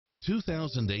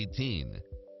2018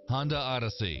 Honda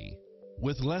Odyssey.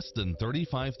 With less than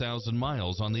 35,000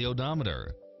 miles on the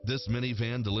odometer, this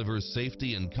minivan delivers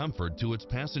safety and comfort to its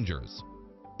passengers.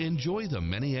 Enjoy the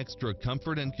many extra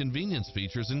comfort and convenience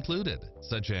features included,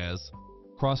 such as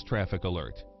cross-traffic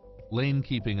alert, lane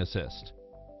keeping assist,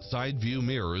 side view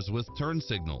mirrors with turn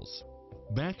signals,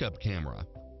 backup camera,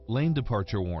 lane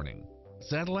departure warning,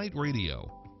 satellite radio,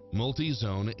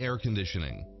 multi-zone air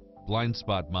conditioning, blind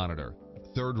spot monitor,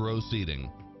 third row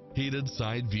seating, heated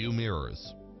side view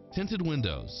mirrors, tinted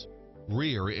windows,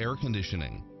 rear air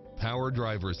conditioning, power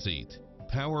driver seat,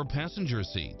 power passenger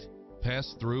seat,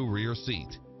 pass-through rear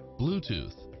seat,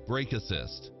 Bluetooth, brake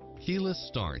assist, keyless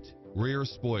start, rear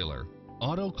spoiler,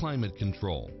 auto climate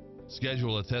control.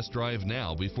 Schedule a test drive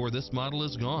now before this model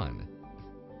is gone.